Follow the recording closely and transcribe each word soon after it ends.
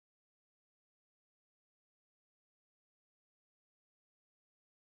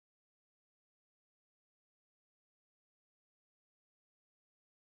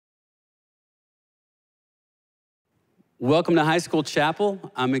Welcome to High School Chapel.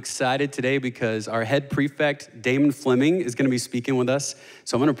 I'm excited today because our head prefect, Deymon Fleming, is going to be speaking with us.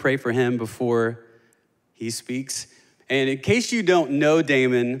 So I'm going to pray for him before he speaks. And in case you don't know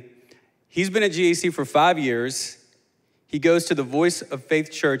Deymon, he's been at GAC for 5 years. He goes to the Voice of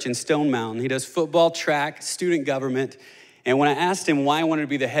Faith Church in Stone Mountain. He does football, track, student government. And when I asked him why he wanted to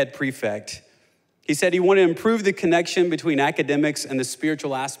be the head prefect, he said he wanted to improve the connection between academics and the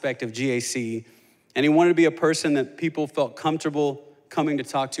spiritual aspect of GAC. And he wanted to be a person that people felt comfortable coming to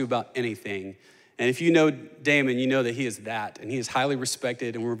talk to about anything. And if you know Deymon, you know that he is that, and he is highly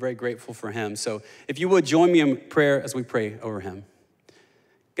respected, and we're very grateful for him. So if you would, join me in prayer as we pray over him.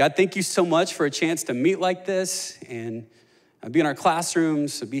 God, thank you so much for a chance to meet like this and be in our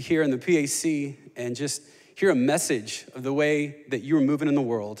classrooms, be here in the PAC, and just hear a message of the way that you are moving in the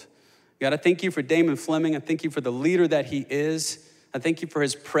world. God, I thank you for Deymon Fleming. I thank you for the leader that he is. I thank you for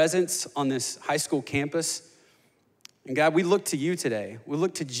his presence on this high school campus. And God, we look to you today. We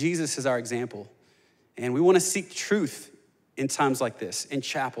look to Jesus as our example. And we want to seek truth in times like this, in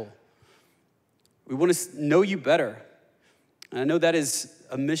chapel. We want to know you better. And I know that is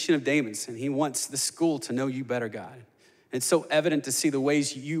a mission of Deymon's, and he wants the school to know you better, God. And it's so evident to see the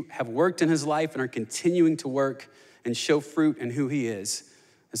ways you have worked in his life and are continuing to work and show fruit in who he is.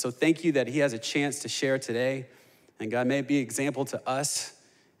 And so thank you that he has a chance to share today. And God, may it be an example to us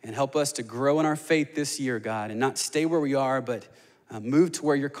and help us to grow in our faith this year, God, and not stay where we are, but move to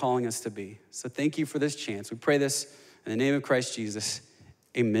where you're calling us to be. So thank you for this chance. We pray this in the name of Christ Jesus.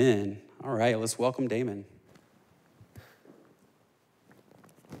 Amen. All right, let's welcome Deymon.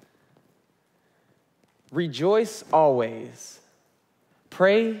 Rejoice always.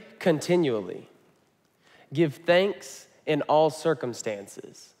 Pray continually. Give thanks in all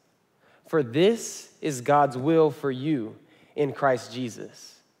circumstances. For this is God's will for you in Christ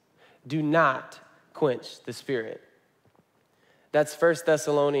Jesus. Do not quench the Spirit. That's 1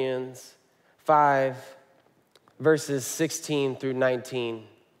 Thessalonians 5, verses 16 through 19.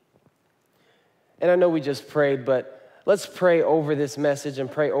 And I know we just prayed, but let's pray over this message and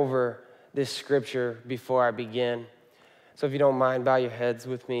pray over this scripture before I begin. So if you don't mind, bow your heads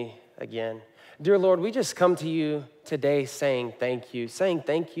with me again. Dear Lord, we just come to you today saying thank you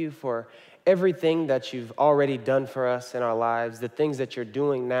for everything that you've already done for us in our lives, the things that you're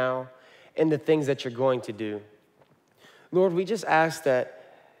doing now, and the things that you're going to do. Lord, we just ask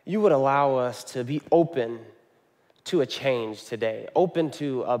that you would allow us to be open to a change today, open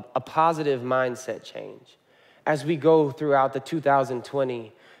to a positive mindset change as we go throughout the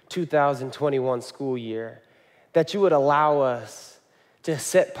 2020-2021 school year, that you would allow us to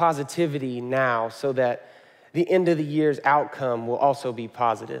set positivity now so that the end of the year's outcome will also be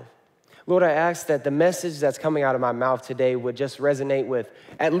positive. Lord, I ask that the message that's coming out of my mouth today would just resonate with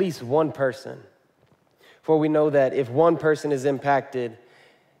at least one person. For we know that if one person is impacted,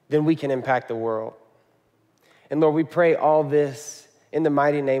 then we can impact the world. And Lord, we pray all this in the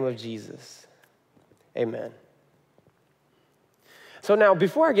mighty name of Jesus. Amen. So now,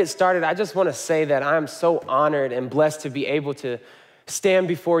 before I get started, I just want to say that I'm so honored and blessed to be able to stand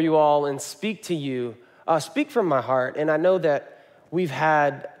before you all and speak to you, speak from my heart. And I know that we've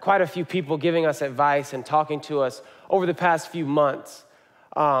had quite a few people giving us advice and talking to us over the past few months.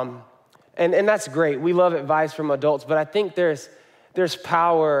 And that's great. We love advice from adults, but I think there's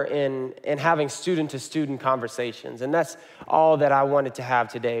power in having student-to-student conversations. And that's all that I wanted to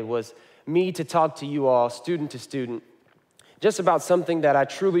have today, was me to talk to you all, student-to-student, just about something that I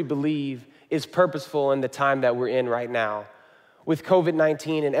truly believe is purposeful in the time that we're in right now, with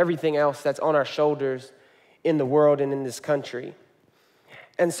COVID-19 and everything else that's on our shoulders in the world and in this country.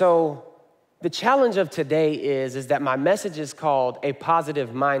 And so the challenge of today is that my message is called a positive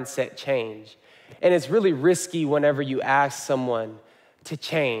mindset change. And it's really risky whenever you ask someone to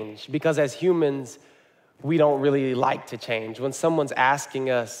change, because as humans, we don't really like to change. When someone's asking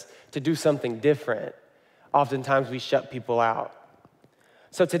us to do something different, oftentimes we shut people out.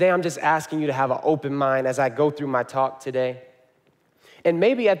 So today I'm just asking you to have an open mind as I go through my talk today. And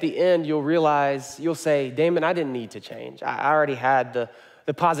maybe at the end you'll say, Deymon, I didn't need to change. I already had the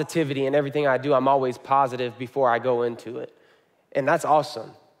positivity in everything I do. I'm always positive before I go into it. And that's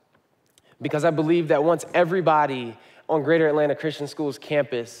awesome. Because I believe that once everybody on Greater Atlanta Christian Schools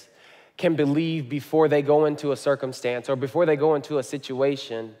campus can believe before they go into a circumstance or before they go into a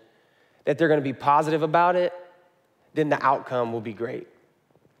situation that they're going to be positive about it, then the outcome will be great.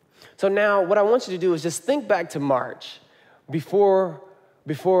 So now what I want you to do is just think back to March, before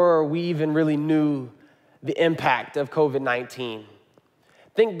we even really knew the impact of COVID-19.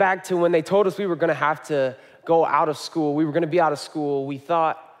 Think back to when they told us we were going to have to go out of school. We were going to be out of school.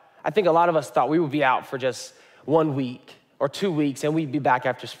 I think a lot of us thought we would be out for just 1 week or 2 weeks, and we'd be back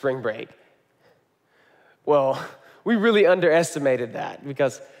after spring break. Well, we really underestimated that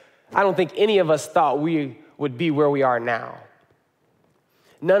because I don't think any of us thought we would be where we are now.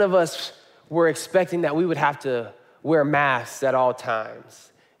 None of us were expecting that we would have to wear masks at all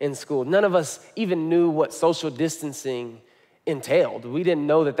times in school. None of us even knew what social distancing entailed. We didn't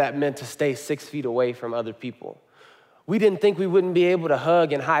know that that meant to stay 6 feet away from other people. We didn't think we wouldn't be able to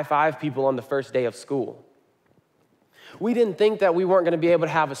hug and high five people on the first day of school. We didn't think that we weren't going to be able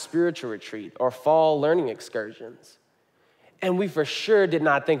to have a spiritual retreat or fall learning excursions. And we for sure did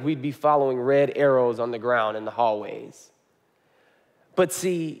not think we'd be following red arrows on the ground in the hallways. But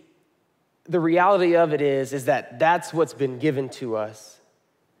see, the reality of it is that that's what's been given to us.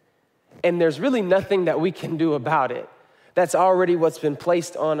 And there's really nothing that we can do about it. That's already what's been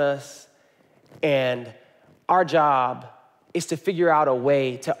placed on us. And our job is to figure out a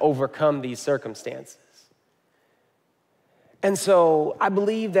way to overcome these circumstances. And so I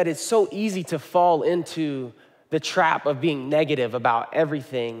believe that it's so easy to fall into the trap of being negative about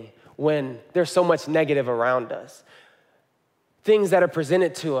everything when there's so much negative around us. Things that are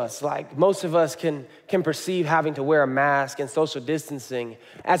presented to us, like most of us can perceive having to wear a mask and social distancing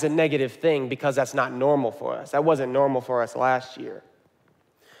as a negative thing because that's not normal for us. That wasn't normal for us last year.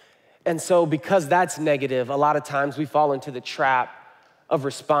 And so because that's negative, a lot of times we fall into the trap of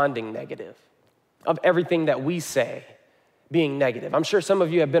responding negative, of everything that we say being negative. I'm sure some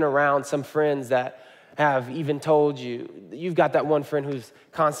of you have been around some friends that have even told you, you've got that one friend who's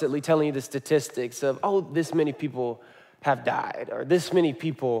constantly telling you the statistics of, oh, this many people have died, or this many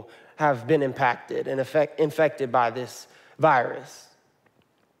people have been impacted and infected by this virus.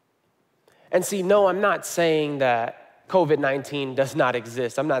 And see, no, I'm not saying that COVID-19 does not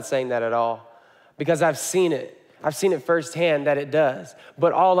exist. I'm not saying that at all, because I've seen it. I've seen it firsthand that it does.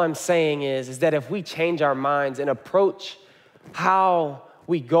 But all I'm saying is that if we change our minds and approach how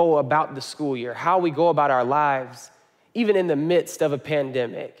we go about the school year, how we go about our lives, even in the midst of a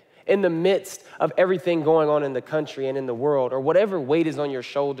pandemic, in the midst of everything going on in the country and in the world, or whatever weight is on your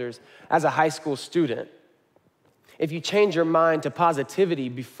shoulders as a high school student, if you change your mind to positivity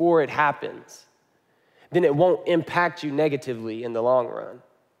before it happens, then it won't impact you negatively in the long run.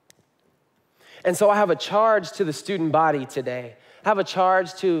 And so I have a charge to the student body today. I have a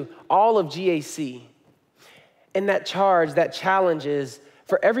charge to all of GAC. And that charge, that challenge is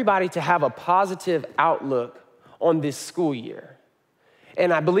for everybody to have a positive outlook on this school year.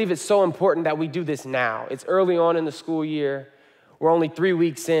 And I believe it's so important that we do this now. It's early on in the school year. We're only 3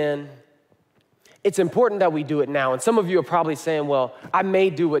 weeks in. It's important that we do it now. And some of you are probably saying, well, I may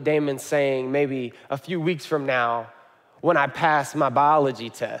do what Deymon's saying maybe a few weeks from now when I pass my biology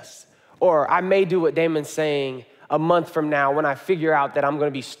test. Or I may do what Deymon's saying a month from now when I figure out that I'm going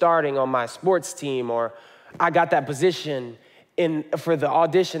to be starting on my sports team, or I got that position for the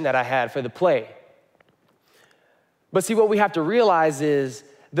audition that I had for the play. But see, what we have to realize is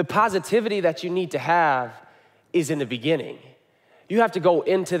the positivity that you need to have is in the beginning. You have to go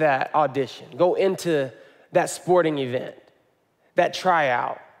into that audition, go into that sporting event, that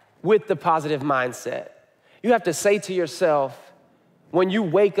tryout with the positive mindset. You have to say to yourself, when you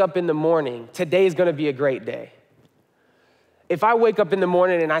wake up in the morning, today's gonna be a great day. If I wake up in the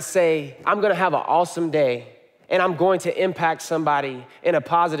morning and I say, I'm gonna have an awesome day and I'm going to impact somebody in a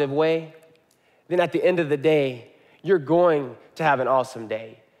positive way, then at the end of the day, you're going to have an awesome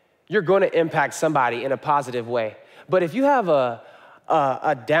day. You're going to impact somebody in a positive way. But if you have a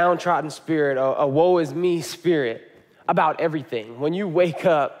downtrodden spirit, a woe is me spirit about everything, when you wake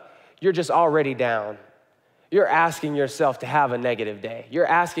up, you're just already down. You're asking yourself to have a negative day. You're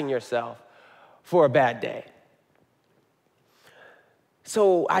asking yourself for a bad day.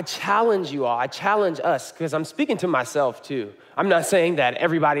 So I challenge you all, I challenge us, because I'm speaking to myself too. I'm not saying that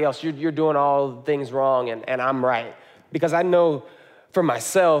everybody else, you're doing all things wrong and I'm right. Because I know for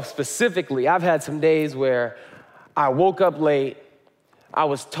myself specifically, I've had some days where I woke up late, I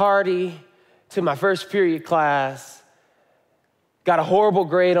was tardy to my first period class, got a horrible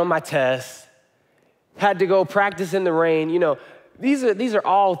grade on my test, had to go practice in the rain. You know, these are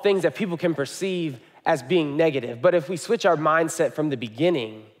all things that people can perceive as being negative. But if we switch our mindset from the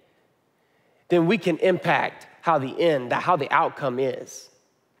beginning, then we can impact how the outcome is.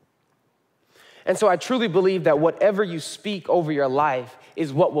 And so I truly believe that whatever you speak over your life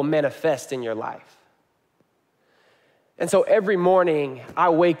is what will manifest in your life. And so every morning I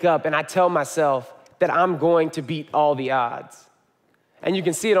wake up and I tell myself that I'm going to beat all the odds. And you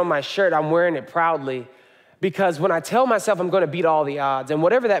can see it on my shirt, I'm wearing it proudly, because when I tell myself I'm going to beat all the odds, and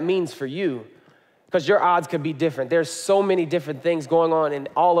whatever that means for you, because your odds could be different. There's so many different things going on in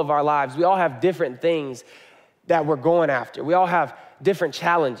all of our lives. We all have different things that we're going after. We all have different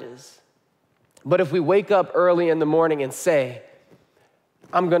challenges. But if we wake up early in the morning and say,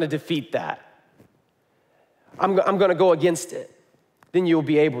 I'm going to defeat that, I'm going to go against it, then you'll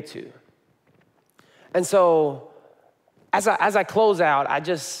be able to. And so as I close out,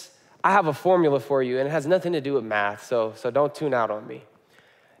 I have a formula for you, and it has nothing to do with math, so don't tune out on me.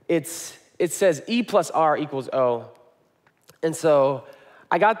 It says E plus R equals O. And so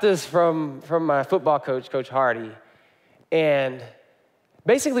I got this from my football coach, Coach Hardy. And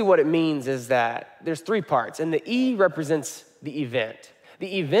basically what it means is that there's 3 parts, and the E represents the event.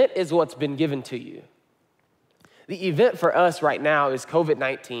 The event is what's been given to you. The event for us right now is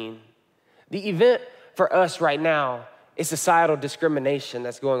COVID-19. The event for us right now is societal discrimination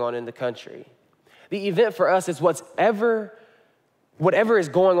that's going on in the country. The event for us is whatever is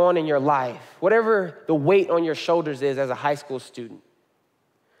going on in your life, whatever the weight on your shoulders is as a high school student.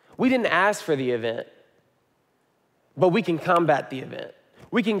 We didn't ask for the event, but we can combat the event.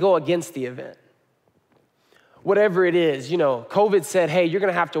 We can go against the event. Whatever it is, COVID said, hey, you're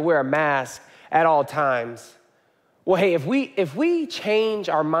gonna have to wear a mask at all times. Well, hey, if we change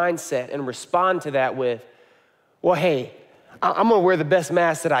our mindset and respond to that with, well, hey, I'm gonna wear the best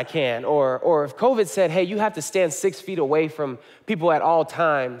mask that I can. Or if COVID said, hey, you have to stand 6 feet away from people at all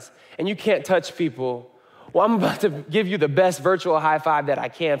times and you can't touch people, well, I'm about to give you the best virtual high five that I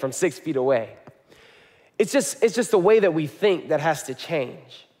can from 6 feet away. It's just the way that we think that has to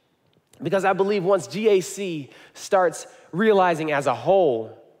change. Because I believe once GAC starts realizing as a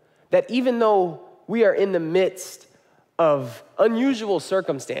whole that even though we are in the midst of unusual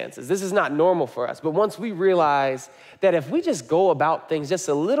circumstances, this is not normal for us, but once we realize that if we just go about things just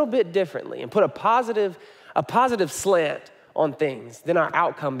a little bit differently and put a positive slant on things, then our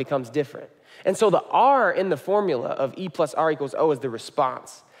outcome becomes different. And so the R in the formula of E plus R equals O is the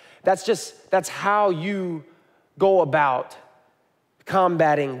response. That's how you go about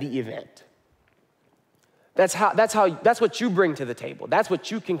combating the event. That's what you bring to the table. That's what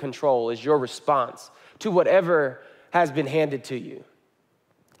you can control is your response to whatever has been handed to you.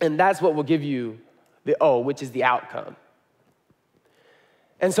 And that's what will give you the O, which is the outcome.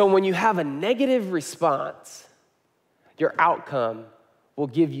 And so when you have a negative response, your outcome will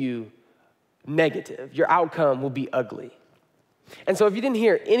give you negative. Your outcome will be ugly. And so if you didn't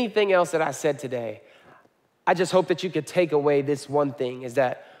hear anything else that I said today, I just hope that you could take away this one thing, is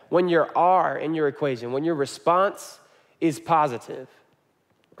that when your R in your equation, when your response is positive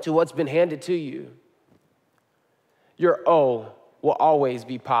to what's been handed to you, your O will always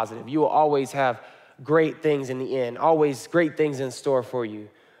be positive. You will always have great things in the end, always great things in store for you,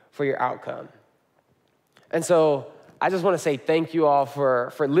 for your outcome. And so I just want to say thank you all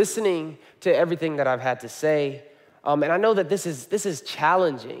for listening to everything that I've had to say. And I know that this is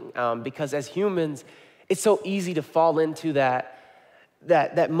challenging because as humans, it's so easy to fall into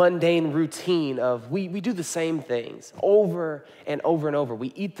that mundane routine of we do the same things over and over and over.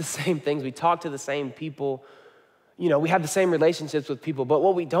 We eat the same things. We talk to the same people. We have the same relationships with people. But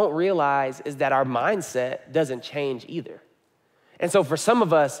what we don't realize is that our mindset doesn't change either. And so for some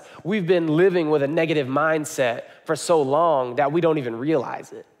of us, we've been living with a negative mindset for so long that we don't even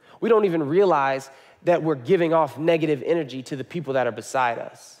realize it. We don't even realize that we're giving off negative energy to the people that are beside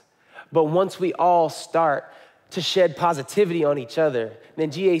us. But once we all start to shed positivity on each other,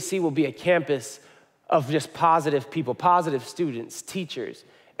 then GAC will be a campus of just positive people, positive students, teachers.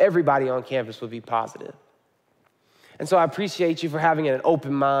 Everybody on campus will be positive. And so I appreciate you for having an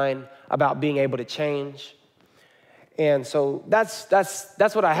open mind about being able to change. And so that's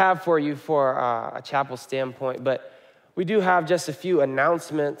what I have for you for a chapel standpoint. But we do have just a few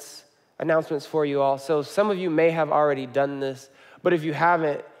announcements for you all. So some of you may have already done this, but if you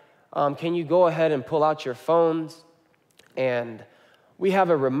haven't, can you go ahead and pull out your phones? And we have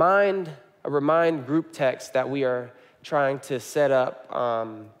a remind group text that we are trying to set up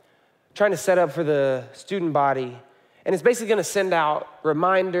for the student body. And it's basically gonna send out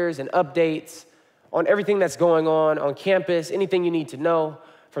reminders and updates on everything that's going on campus, anything you need to know,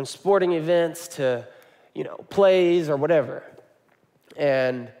 from sporting events to, plays or whatever.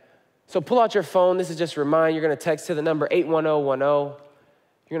 And so pull out your phone. This is just a reminder. You're gonna text to the number 81010.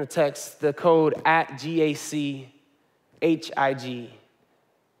 You're gonna text the code @GACHIG,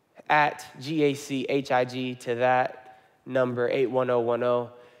 @GACHIG to that number 81010.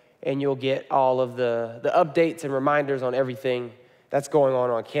 And you'll get all of the updates and reminders on everything that's going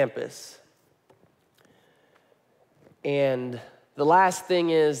on campus. And the last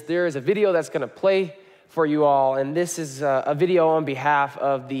thing is there is a video that's gonna play for you all, and this is a video on behalf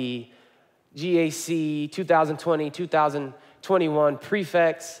of the GAC 2020-2021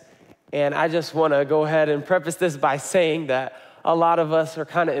 prefects And I just want to go ahead and preface this by saying that a lot of us are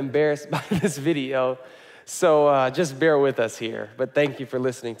kind of embarrassed by this video. So just bear with us here. But thank you for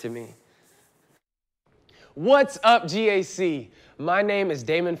listening to me. What's up, GAC? My name is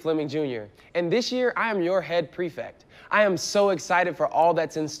Deymon Fleming Jr. And this year, I am your head prefect. I am so excited for all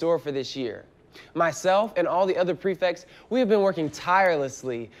that's in store for this year. Myself and all the other prefects, we have been working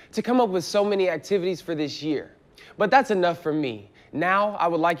tirelessly to come up with so many activities for this year. But that's enough for me. Now, I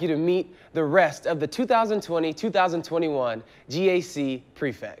would like you to meet the rest of the 2020-2021 GAC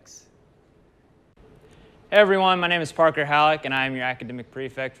prefects. Hey everyone, my name is Parker Halleck and I am your academic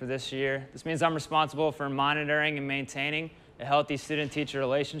prefect for this year. This means I'm responsible for monitoring and maintaining a healthy student-teacher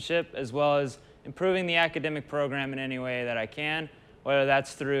relationship, as well as improving the academic program in any way that I can, whether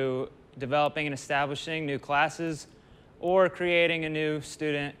that's through developing and establishing new classes or creating a new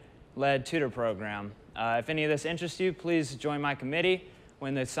student-led tutor program. If any of this interests you, please join my committee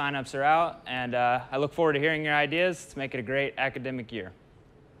when the signups are out, and I look forward to hearing your ideas to make it a great academic year.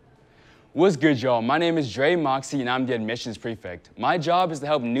 What's good, y'all? My name is Dre Moxie, and I'm the admissions prefect. My job is to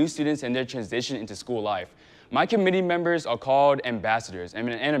help new students in their transition into school life. My committee members are called ambassadors, and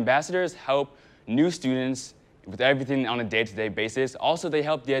ambassadors help new students with everything on a day-to-day basis. Also, they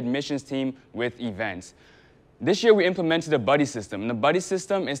help the admissions team with events. This year, we implemented a buddy system, and the buddy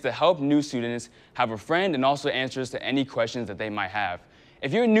system is to help new students have a friend and also answers to any questions that they might have.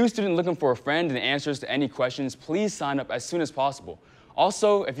 If you're a new student looking for a friend and answers to any questions, please sign up as soon as possible.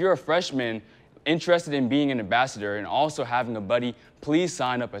 Also, if you're a freshman interested in being an ambassador and also having a buddy, please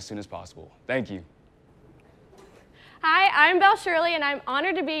sign up as soon as possible. Thank you. Hi, I'm Belle Shirley, and I'm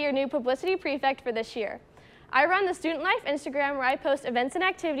honored to be your new publicity prefect for this year. I run the Student Life Instagram, where I post events and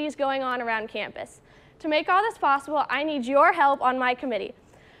activities going on around campus. To make all this possible, I need your help on my committee.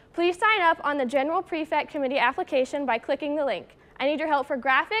 Please sign up on the General Prefect Committee application by clicking the link. I need your help for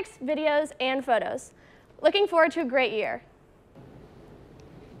graphics, videos, and photos. Looking forward to a great year.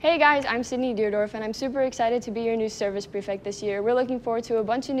 Hey guys, I'm Sydney Deerdorf, and I'm super excited to be your new service prefect this year. We're looking forward to a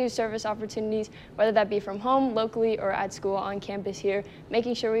bunch of new service opportunities, whether that be from home, locally, or at school on campus here,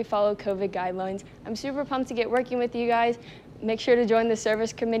 making sure we follow COVID guidelines. I'm super pumped to get working with you guys. Make sure to join the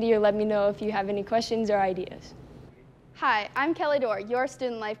service committee or let me know if you have any questions or ideas. Hi, I'm Kelly Dorr, your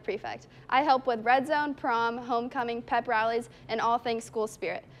Student Life Prefect. I help with Red Zone, prom, homecoming, pep rallies, and all things school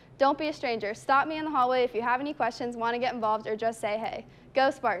spirit. Don't be a stranger. Stop me in the hallway if you have any questions, want to get involved, or just say hey. Go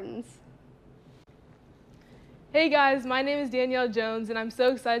Spartans! Hey guys, my name is Danielle Jones, and I'm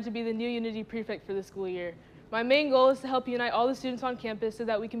so excited to be the new Unity Prefect for the school year. My main goal is to help unite all the students on campus so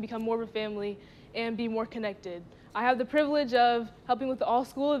that we can become more of a family and be more connected. I have the privilege of helping with all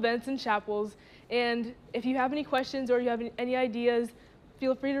school events and chapels, and if you have any questions or you have any ideas,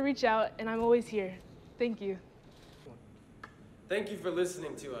 feel free to reach out, and I'm always here. Thank you. Thank you for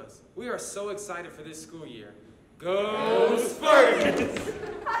listening to us. We are so excited for this school year. Go Spartans!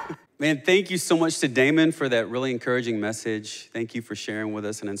 Man, thank you so much to Deymon for that really encouraging message. Thank you for sharing with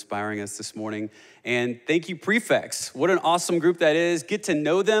us and inspiring us this morning. And thank you, prefects. What an awesome group that is. Get to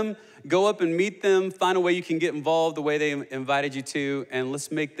know them, go up and meet them, find a way you can get involved the way they invited you to, and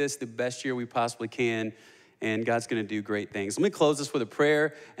let's make this the best year we possibly can. And God's gonna do great things. Let me close this with a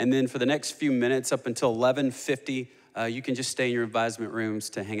prayer, and then for the next few minutes up until 11:50, you can just stay in your advisement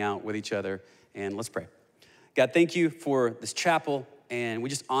rooms to hang out with each other, and let's pray. God, thank you for this chapel, and we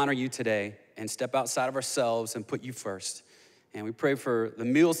just honor you today and step outside of ourselves and put you first. And we pray for the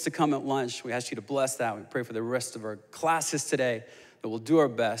meals to come at lunch. We ask you to bless that. We pray for the rest of our classes today, that we'll do our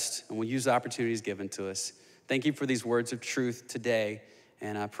best and we'll use the opportunities given to us. Thank you for these words of truth today.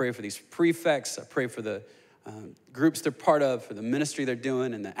 And I pray for these prefects. I pray for the groups they're part of, for the ministry they're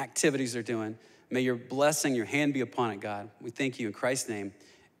doing and the activities they're doing. May your blessing, your hand be upon it, God. We thank you in Christ's name.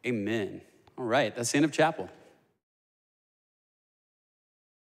 Amen. All right, that's the end of chapel.